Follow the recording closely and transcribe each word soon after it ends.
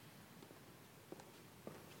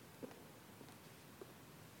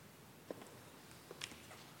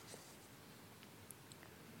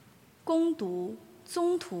恭读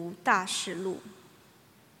宗徒大事录。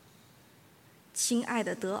亲爱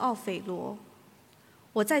的德敖斐罗，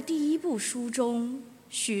我在第一部书中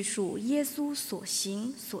叙述耶稣所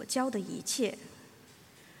行所教的一切，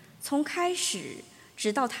从开始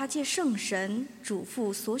直到他藉圣神嘱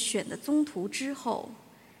咐所选的宗徒之后，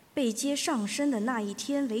被接上升的那一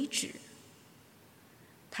天为止。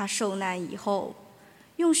他受难以后，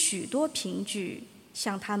用许多凭据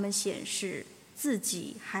向他们显示自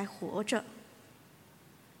己还活着。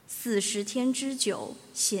40天之久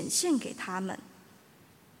显现给他们，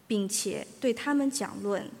并且对他们讲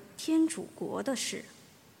论天主国的事。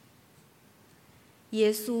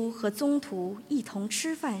耶稣和宗徒一同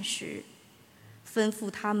吃饭时，吩咐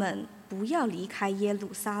他们不要离开耶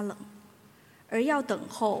路撒冷，而要等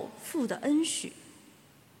候父的恩许。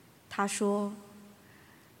他说，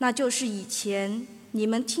那就是以前你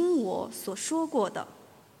们听我所说过的。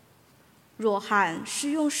若翰是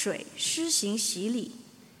用水施行洗礼，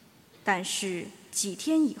但是几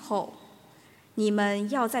天以后，你们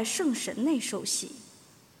要在圣神内受洗。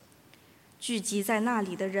聚集在那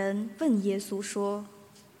里的人问耶稣说，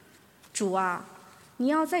主啊，你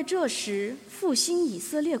要在这时复兴以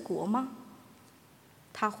色列国吗？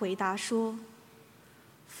他回答说，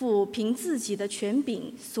父凭自己的权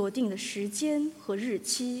柄所定的时间和日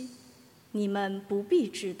期，你们不必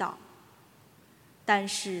知道。但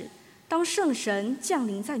是当圣神降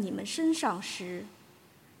临在你们身上时，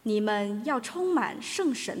你们要充满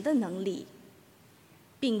圣神的能力，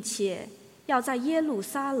并且要在耶路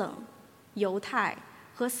撒冷、犹太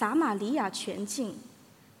和撒玛黎雅全境，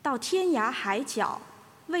到天涯海角，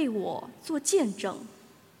为我作见证。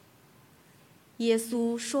耶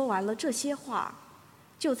稣说完了这些话，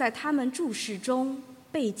就在他们注视中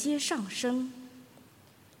被接上升，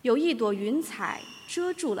有一朵云彩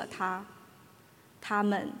遮住了他，他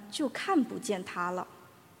们就看不见他了。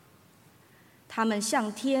他们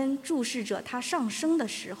向天注视着他上升的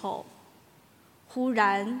时候，忽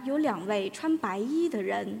然有2位穿白衣的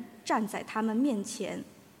人站在他们面前，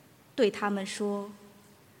对他们说，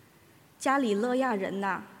加里勒亚人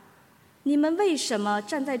哪，你们为什么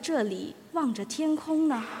站在这里望着天空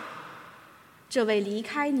呢？这位离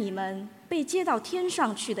开你们被接到天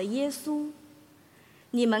上去的耶稣，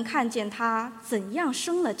你们看见他怎样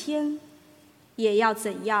升了天，也要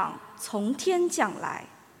怎样从天降来。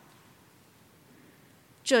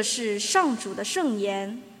这是上主的圣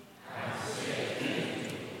言。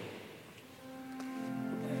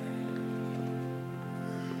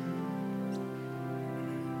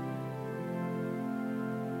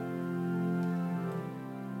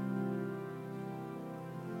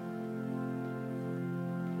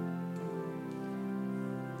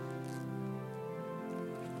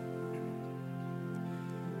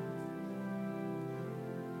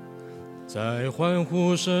在欢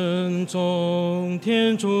呼声中，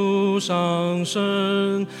天主上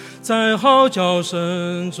升；在号角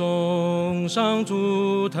声中，上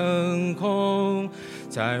主腾空。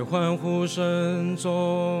在欢呼声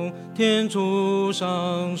中，天主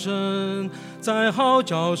上升；在号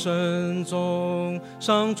角声中，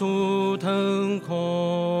上主腾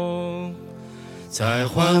空。在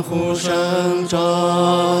欢呼声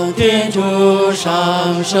中，天主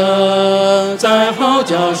上升；在号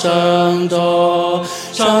角声中，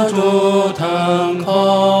上主腾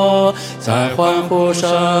空。在欢呼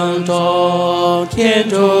声中，天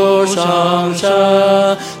主上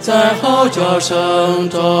升；在号角声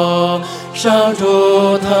中，上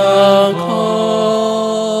主腾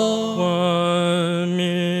空。万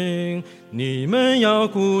民，你们要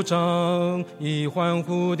鼓掌，以欢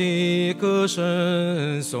呼的歌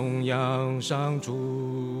声颂扬上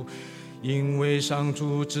主，因为上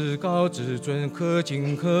主至高至尊，可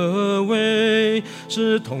敬可畏，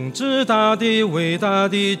是统治大地伟大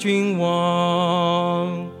的君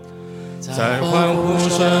王。在欢呼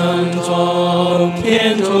声中，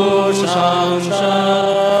天主上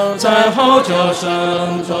升；在号角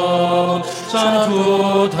声中，上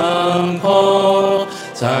主腾空。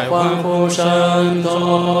在欢呼声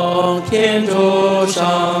中，天主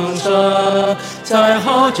上升；在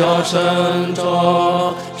号角声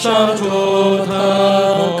中，上主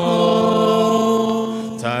腾空。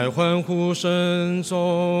在欢呼声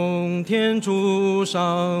中，天主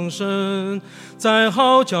上升；在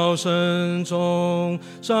号角声中，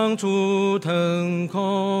上主腾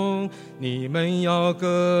空。你们要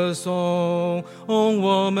歌颂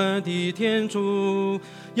我们的天主，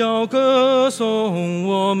要歌颂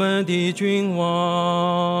我们的君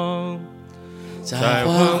王。在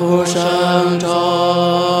欢呼声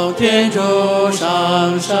中，天主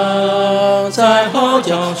上升；在号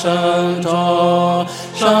角声中，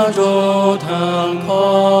上主腾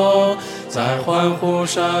空。欢呼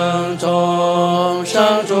声中，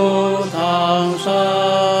上主堂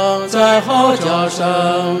上，在号角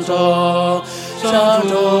声中，上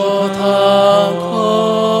主堂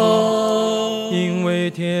空。因为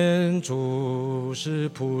天主是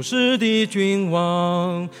普世的君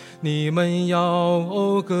王，你们要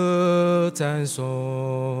讴歌赞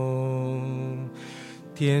颂。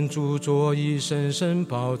天主坐以神圣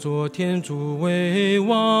宝座，天主为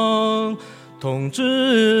王，统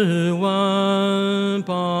治万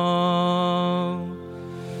邦。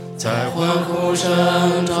在欢呼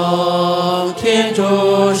声中，天主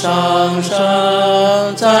上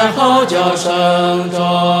升；在号角声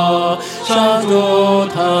中，上主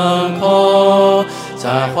腾空。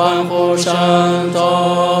在欢呼声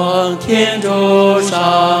中，天主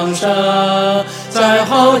上升；在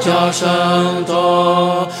号角声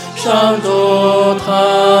中，上主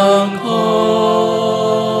腾空。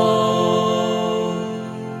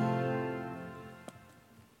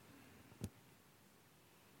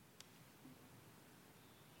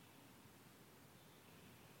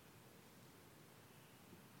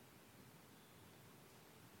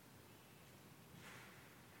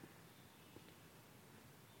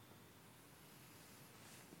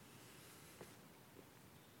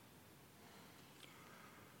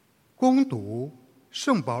恭读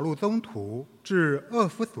圣保禄宗徒致厄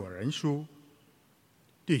弗所人书。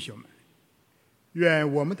弟兄们，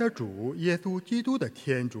愿我们的主耶稣基督的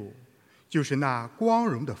天主，就是那光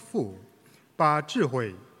荣的父，把智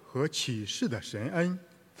慧和启示的神恩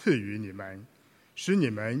赐予你们，使你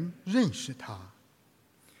们认识他，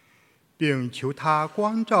并求他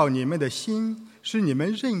光照你们的心，使你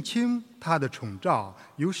们认清他的宠召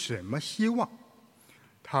有什么希望，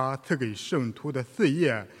他赐给圣徒的嗣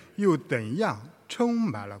业又怎样充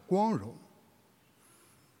满了光荣。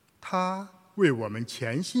他为我们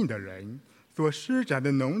虔信的人所施展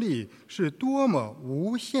的能力是多么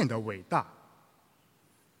无限的伟大。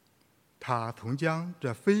他曾将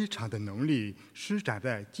这非常的能力施展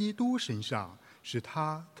在基督身上，使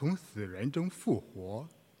他从死人中复活，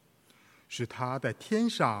使他在天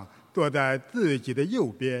上坐在自己的右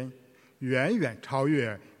边，远远超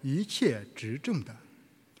越一切执政的、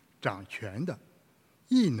掌权的、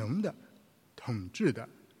异能的、统治的，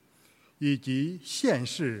以及现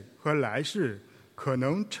世和来世可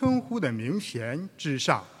能称呼的名衔之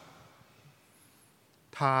上。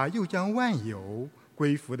他又将万有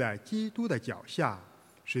归服在基督的脚下，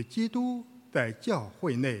使基督在教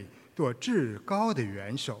会内做至高的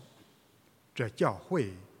元首。这教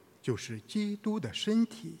会就是基督的身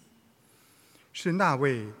体，是那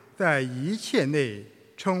位在一切内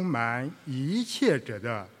充满一切者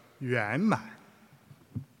的圆满。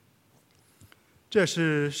这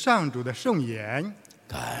是上主的圣言。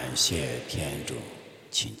感谢天主，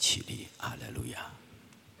请起立，阿肋路亚。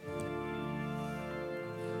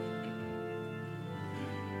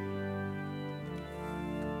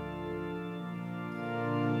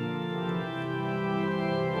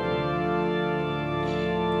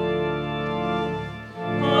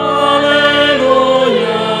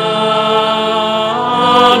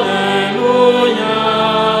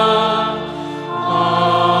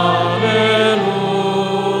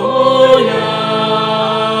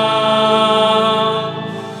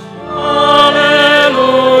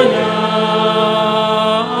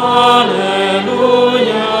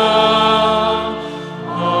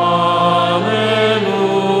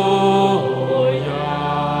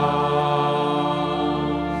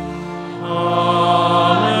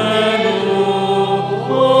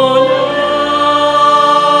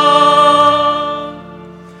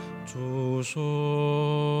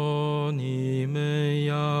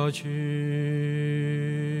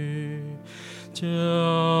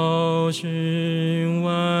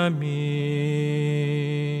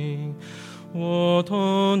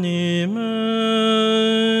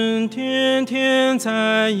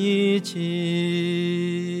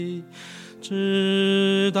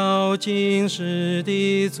今世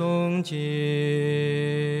的终结。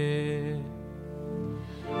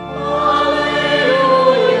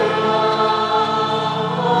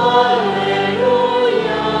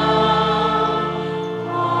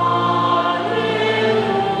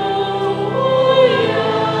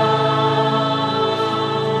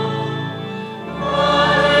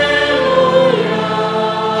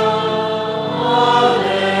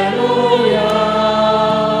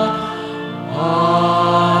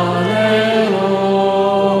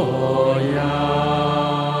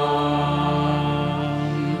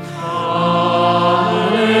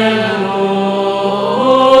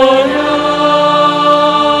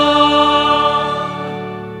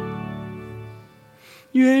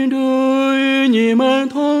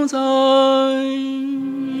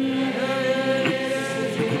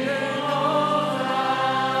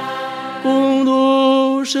恭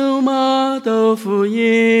读圣马窦福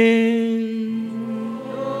音。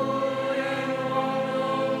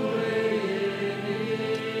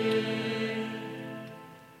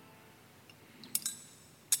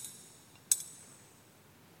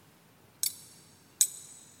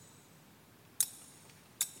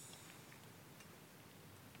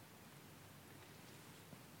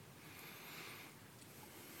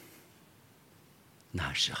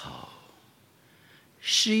那时候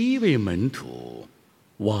，11位门徒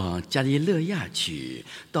往加利肋亚去，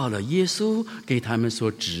到了耶稣给他们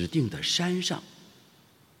所指定的山上。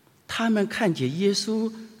他们看见耶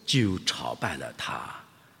稣，就朝拜了他，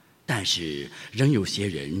但是仍有些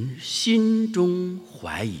人心中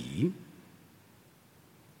怀疑。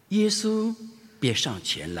耶稣便上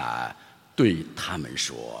前来，对他们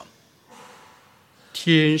说：“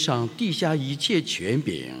天上地下一切权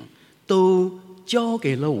柄都交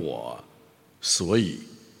给了我，所以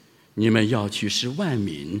你们要去使万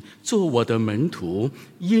民做我的门徒，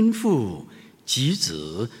因父及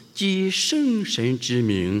子及圣神之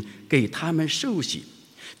名给他们受洗，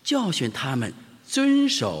教训他们遵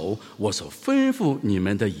守我所吩咐你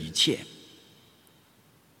们的一切。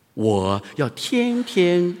我要天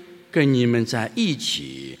天跟你们在一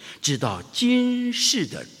起，直到今世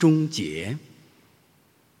的终结。”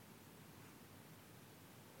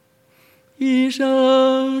以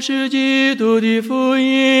上是基督的福音。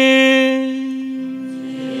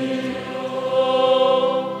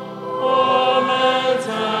我们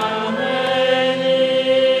赞美你。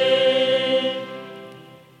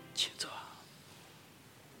请坐。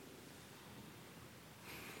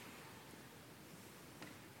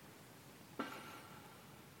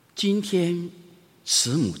今天，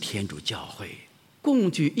慈母天主教会共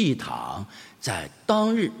聚一堂，在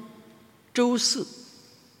当日周四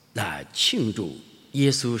来庆祝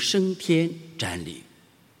耶稣升天瞻礼。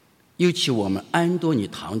尤其我们安多尼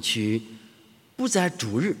堂区不在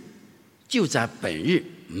主日，就在本日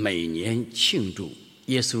每年庆祝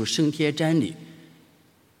耶稣升天瞻礼，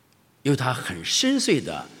有它很深邃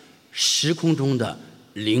的时空中的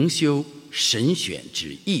灵修神选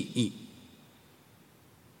之意义。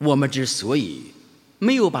我们之所以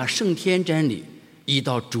没有把升天瞻礼移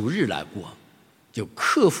到主日来过，就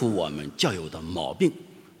克服我们教友的毛病，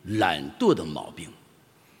懒惰的毛病，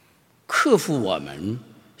克服我们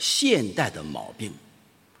现代的毛病，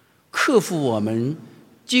克服我们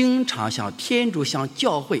经常向天主、向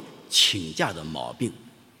教会请假的毛病。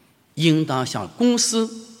应当向公司、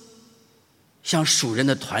向属人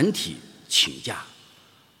的团体请假，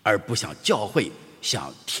而不向教会、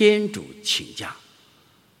向天主请假。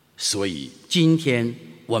所以今天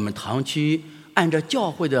我们堂区按照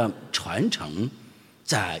教会的传承，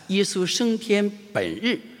在耶稣升天本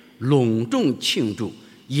日隆重庆祝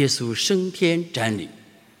耶稣升天瞻礼。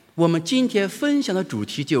我们今天分享的主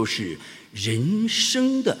题就是人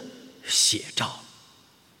生的写照。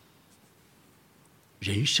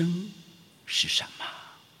人生是什么？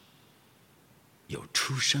有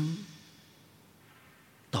出生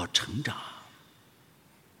到成长，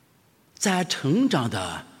在成长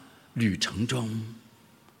的旅程中，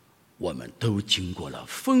我们都经过了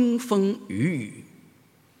风风雨雨，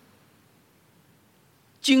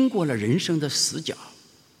经过了人生的死角，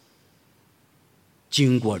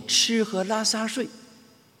经过吃喝拉撒睡，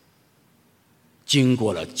经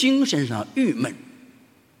过了精神上郁闷、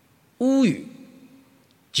无语、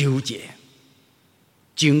纠结，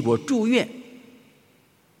经过住院、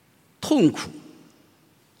痛苦，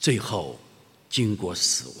最后经过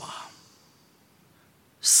死亡。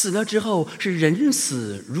死了之后是人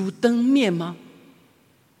死如灯灭吗？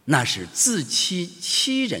那是自欺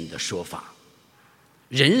欺人的说法。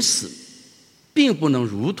人死并不能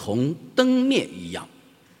如同灯灭一样。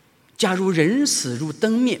假如人死如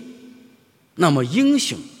灯灭，那么英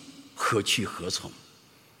雄何去何从？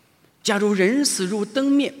假如人死如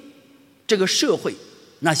灯灭，这个社会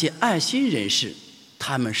那些爱心人士，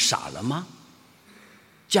他们傻了吗？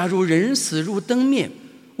假如人死如灯灭，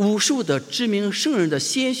无数的知名圣人的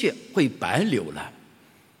鲜血会白流了。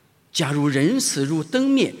假如人死如灯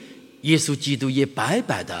灭，耶稣基督也白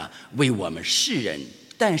白的为我们世人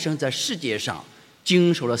诞生在世界上，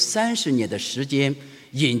经受了30年的时间，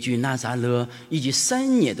隐居拿撒勒，以及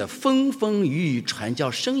3年的风风雨雨传教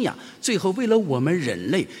生涯，最后为了我们人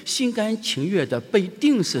类心甘情愿的被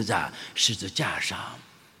钉死在十字架上，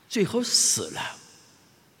最后死了。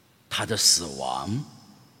他的死亡，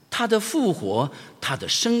他的复活，他的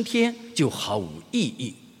升天就毫无意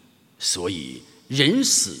义。所以人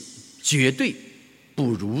死绝对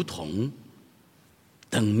不如同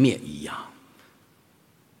灯灭一样，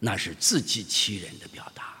那是自欺欺人的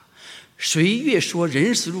表达。谁越说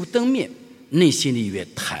人死如灯灭，内心里越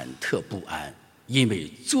忐忑不安，因为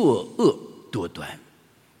作恶多端。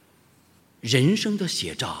人生的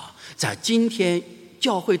写照，在今天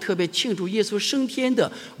教会特别庆祝耶稣升天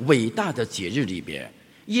的伟大的节日里边，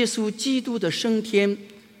耶稣基督的升天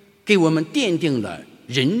给我们奠定了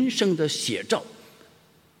人生的写照，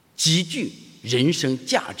极具人生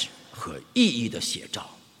价值和意义的写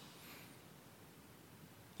照。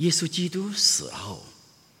耶稣基督死后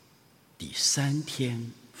第3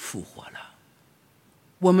天复活了。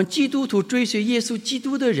我们基督徒追随耶稣基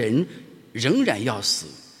督的人仍然要死，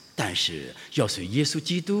但是要随耶稣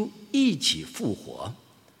基督一起复活。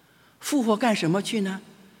复活干什么去呢？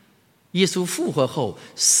耶稣复活后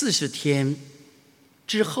40天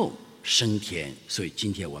之后升天，所以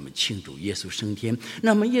今天我们庆祝耶稣升天。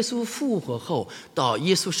那么耶稣复活后到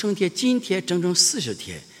耶稣升天，今天整整40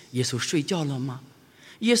天，耶稣睡觉了吗？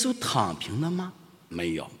耶稣躺平了吗？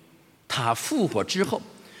没有。他复活之后，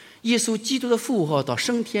耶稣基督的复活到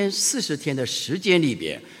升天40天的时间里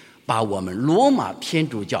边，把我们罗马天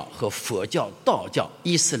主教和佛教、道教、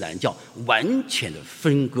伊斯兰教完全的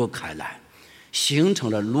分割开来，形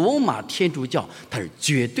成了罗马天主教，它是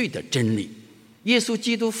绝对的真理。耶稣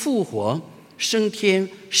基督复活升天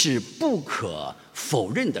是不可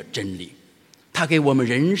否认的真理，它给我们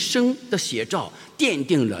人生的写照奠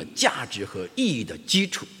定了价值和意义的基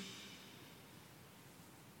础。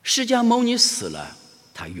释迦牟尼死了，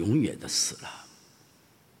他永远的死了，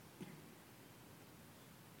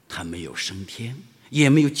他没有升天，也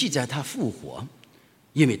没有记载他复活，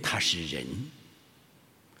因为他是人。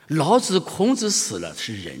老子、孔子死了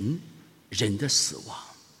是人的死亡，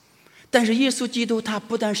但是耶稣基督他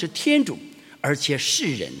不但是天主，而且是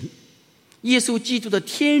人。耶稣基督的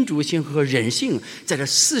天主性和人性在这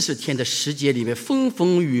40天的时节里面，风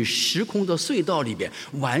风雨时空的隧道里边，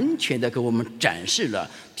完全的给我们展示了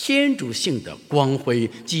天主性的光辉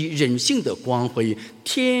及人性的光辉，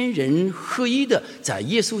天人合一的在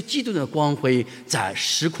耶稣基督的光辉在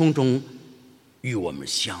时空中与我们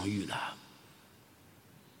相遇了。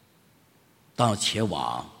当前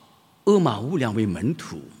往厄玛乌2位门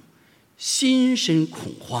徒心生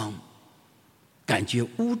恐慌，感觉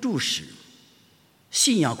无助时，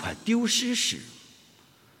信仰快丢失时，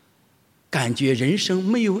感觉人生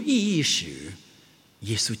没有意义时，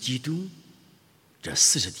耶稣基督这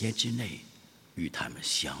40天之内与他们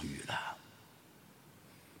相遇了。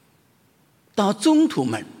当宗徒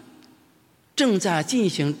们正在进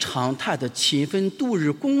行常态的勤奋度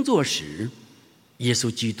日工作时，耶稣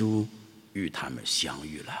基督与他们相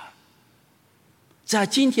遇了。在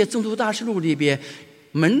今天宗徒大事录里边，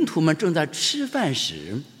门徒们正在吃饭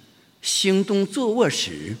时，行动坐卧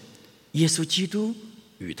时，耶稣基督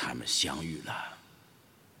与他们相遇了。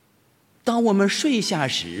当我们睡下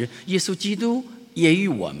时，耶稣基督也与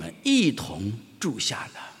我们一同住下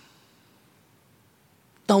了。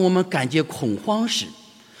当我们感觉恐慌时，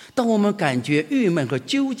当我们感觉郁闷和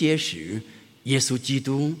纠结时，耶稣基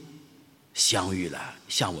督相遇了，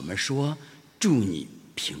向我们说：祝你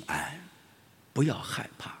平安，不要害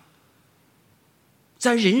怕。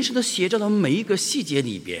在人生的写照的每一个细节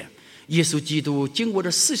里边，耶稣基督经过这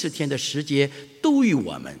40天的时间，都与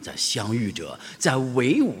我们在相遇着，在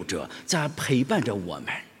维护着，在陪伴着我们，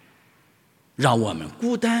让我们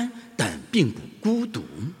孤单但并不孤独，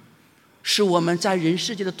使我们在人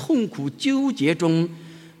世界的痛苦纠结中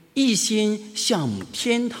一心向往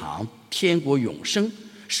天堂、天国永生，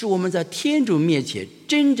使我们在天主面前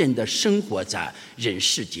真正的生活在人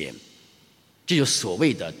世间。这就所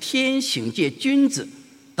谓的天行健君子，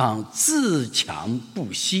当自强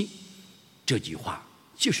不息，这句话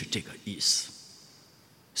就是这个意思。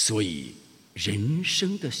所以人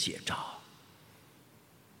生的写照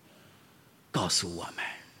告诉我们，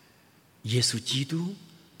耶稣基督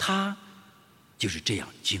他就是这样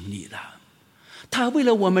经历了。他为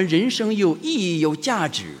了我们人生有意义、有价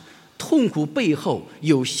值，痛苦背后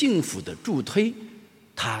有幸福的助推，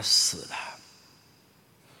他死了。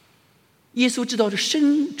耶稣知道这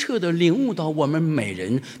深彻的领悟到我们每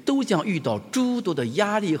人都将遇到诸多的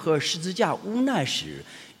压力和十字架无奈时，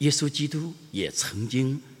耶稣基督也曾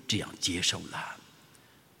经这样接受了。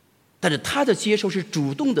但是他的接受是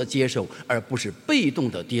主动的接受，而不是被动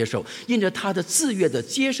的接受。因着他的自愿的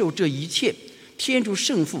接受这一切，天主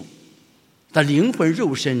圣父的灵魂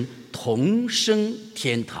肉身同升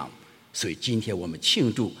天堂。所以今天我们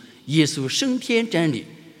庆祝耶稣升天真理，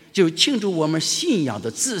就庆祝我们信仰的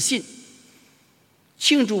自信，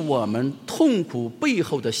庆祝我们痛苦背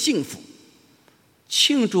后的幸福，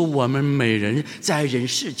庆祝我们每人在人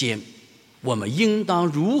世间，我们应当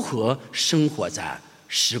如何生活在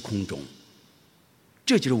时空中。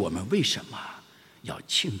这就是我们为什么要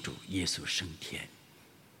庆祝耶稣升天。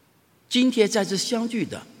今天在这相聚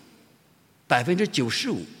的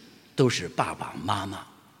95%都是爸爸妈妈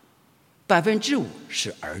，5%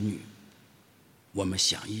是儿女。我们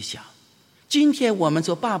想一想，今天我们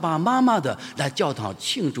做爸爸妈妈的来教堂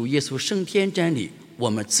庆祝耶稣升天真理，我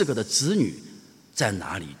们自个的子女在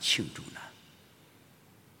哪里庆祝呢？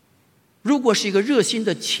如果是一个热心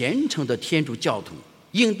的虔诚的天主教徒，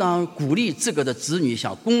应当鼓励自个的子女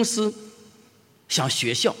向公司、向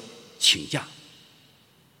学校请假，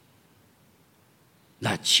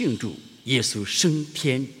来庆祝耶稣升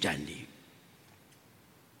天真理。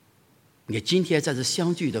你看，今天在这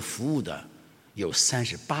相聚的服务的有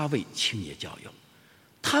38位青年教友，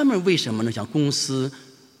他们为什么能向公司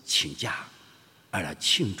请假而来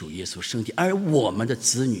庆祝耶稣升天，而我们的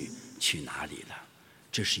子女去哪里了？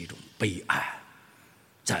这是一种悲哀。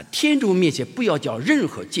在天主面前不要叫任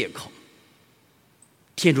何借口。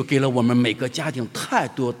天主给了我们每个家庭太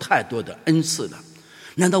多太多的恩赐了，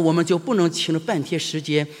难道我们就不能请了半天时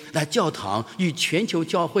间来教堂与全球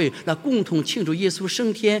教会来共同庆祝耶稣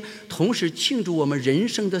升天，同时庆祝我们人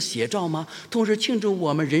生的写照吗？同时庆祝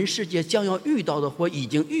我们人世界将要遇到的或已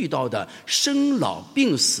经遇到的生老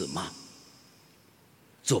病死吗？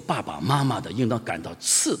做爸爸妈妈的应当感到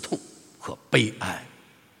刺痛和悲哀。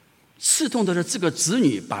刺痛的是这个子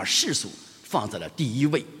女把世俗放在了第一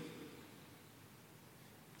位，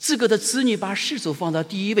这个的子女把世俗放到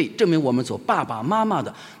第一位，证明我们做爸爸妈妈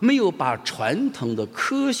的没有把传统的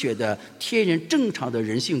科学的天人正常的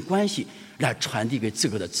人性关系来传递给这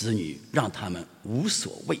个的子女，让他们无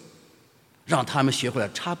所谓，让他们学会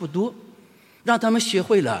了差不多，让他们学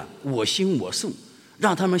会了我行我素，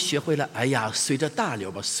让他们学会了随着大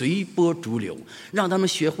流吧，随波逐流，让他们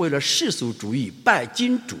学会了世俗主义、拜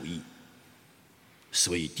金主义。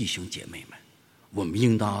所以弟兄姐妹们，我们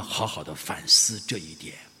应当好好的反思这一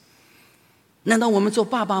点。难道我们做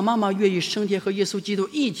爸爸妈妈愿意升天和耶稣基督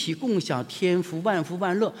一起共享天福万福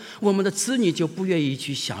万乐，我们的子女就不愿意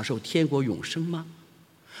去享受天国永生吗？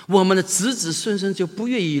我们的子子孙孙就不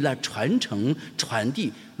愿意来传承传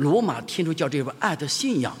递罗马天主教这份爱的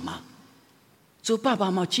信仰吗？做爸爸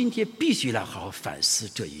妈妈今天必须来好好反思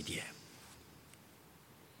这一点。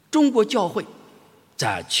中国教会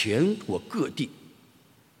在全国各地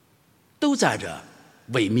都在这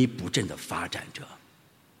萎靡不振的发展着，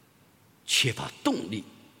缺乏动力，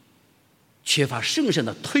缺乏圣神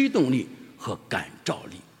的推动力和感召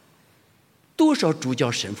力。多少主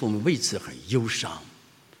教神父们为此很忧伤，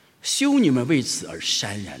修女们为此而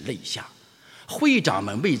潸然泪下，会长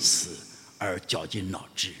们为此而绞尽脑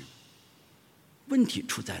汁。问题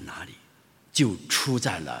出在哪里？就出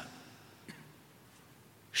在了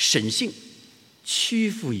神性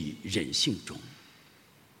屈服于人性中。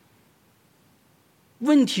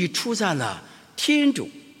问题出在了天主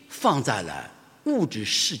放在了物质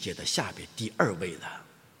世界的下边第二位了。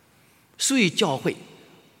所以教会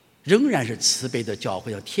仍然是慈悲的教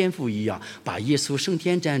会，像天父一样把耶稣升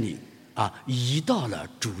天真理移到了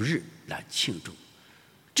主日来庆祝。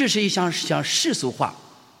这是一项向世俗化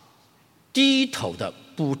低头的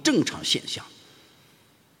不正常现象。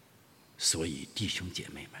所以弟兄姐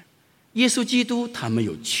妹们，耶稣基督他没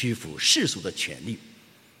有屈服世俗的权利，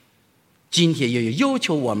今天也要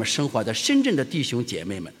求我们生活在深圳的弟兄姐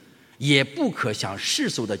妹们，也不可向世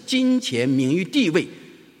俗的金钱名誉地位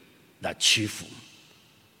来屈服，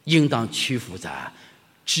应当屈服在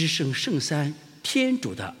至圣圣三天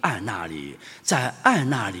主的爱那里。在爱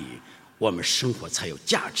那里，我们生活才有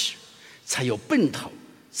价值，才有奔头，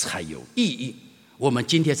才有意义。我们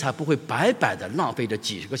今天才不会白白的浪费着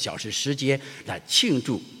几十个小时时间来庆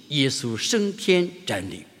祝耶稣升天真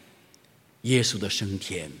理。耶稣的升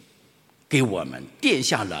天给我们奠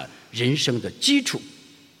下了人生的基础、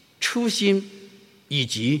初心，以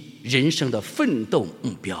及人生的奋斗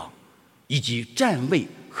目标，以及站位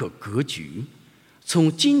和格局。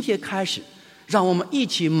从今天开始，让我们一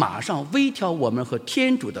起马上微调我们和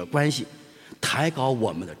天主的关系，抬高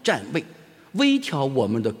我们的站位，微调我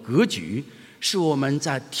们的格局，使我们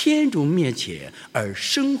在天主面前而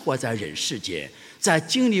生活在人世间。在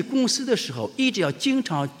经历公司的时候，一直要经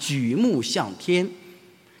常举目向天，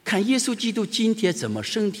看耶稣基督今天怎么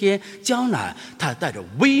升天，将来他带着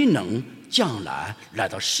威能将来来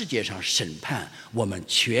到世界上审判我们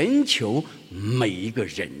全球每一个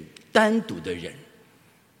人，单独的人，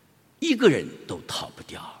一个人都逃不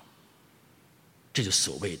掉。这就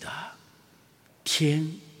所谓的天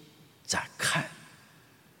在看，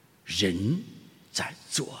人在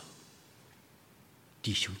做。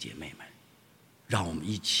弟兄姐妹们，让我们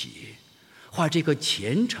一起画这个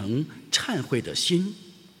虔诚忏悔的心、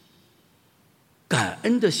感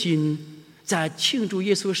恩的心，在庆祝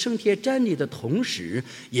耶稣升天瞻礼的同时，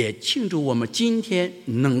也庆祝我们今天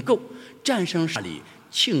能够战胜杀礼，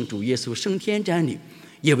庆祝耶稣升天瞻礼，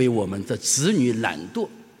也为我们的子女懒惰、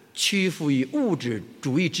屈服于物质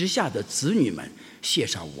主义之下的子女们献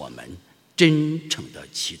上我们真诚的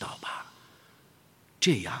祈祷吧。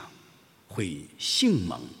这样会幸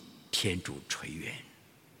蒙天主垂愿。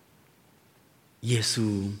耶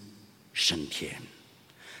稣升天，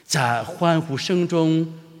在欢呼声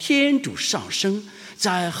中天主上升，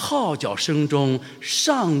在号角声中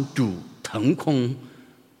上主腾空。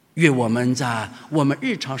愿我们在我们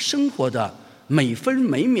日常生活的每分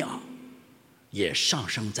每秒，也上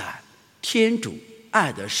升在天主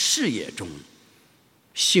爱的视野中，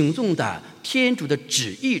行动在天主的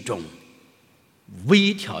旨意中，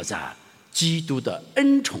微调在基督的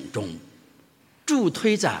恩宠中，助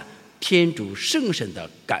推在天主圣神的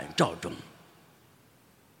感召中。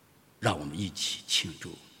让我们一起庆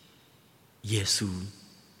祝耶稣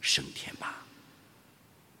升天吧。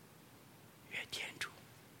愿天主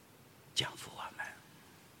降福